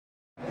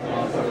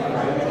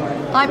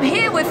I'm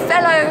here with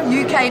fellow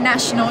UK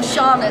nationals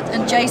Charlotte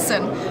and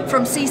Jason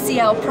from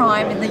CCL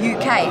Prime in the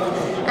UK.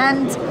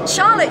 And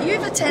Charlotte,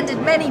 you've attended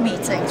many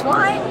meetings.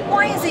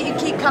 Why is it you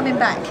keep coming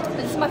back?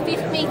 This is my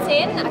 5th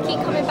meeting. I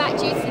keep coming back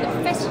due to the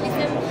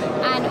professionalism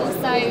and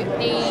also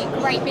the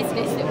great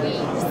business that we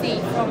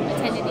receive from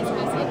attending these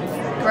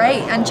meetings.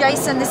 Great. And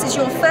Jason, this is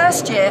your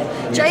first year.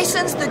 Yes.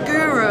 Jason's the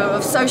guru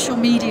of social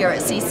media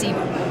at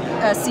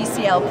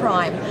CCL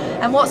Prime.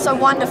 And what's so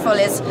wonderful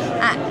is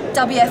at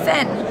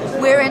WFN,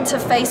 we're into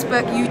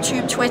Facebook,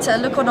 YouTube, Twitter.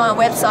 Look on our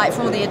website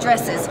for all the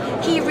addresses.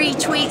 He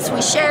retweets, we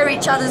share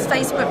each other's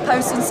Facebook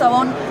posts and so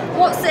on.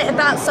 What's it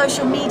about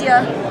social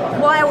media?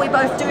 Why are we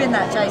both doing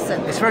that,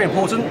 Jason? It's very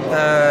important.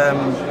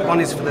 One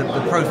is for the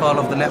profile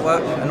of the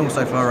network and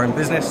also for our own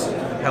business,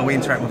 how we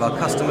interact with our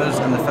customers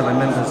and the fellow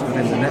members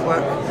within the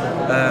network.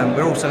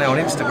 We're also now on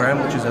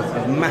Instagram, which is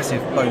a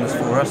massive bonus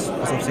for us,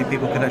 because obviously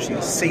people can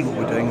actually see what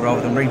we're doing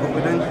rather than read what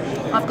we're doing.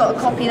 I've got to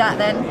copy that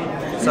then.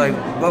 So,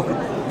 welcome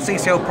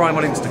CCL Prime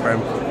on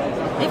Instagram.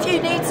 If you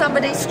need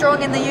somebody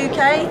strong in the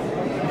UK,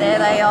 there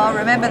they are,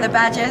 remember the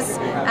badges,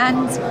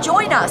 and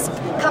join us.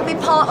 Come be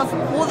part of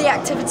all the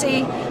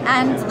activity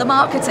and the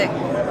marketing.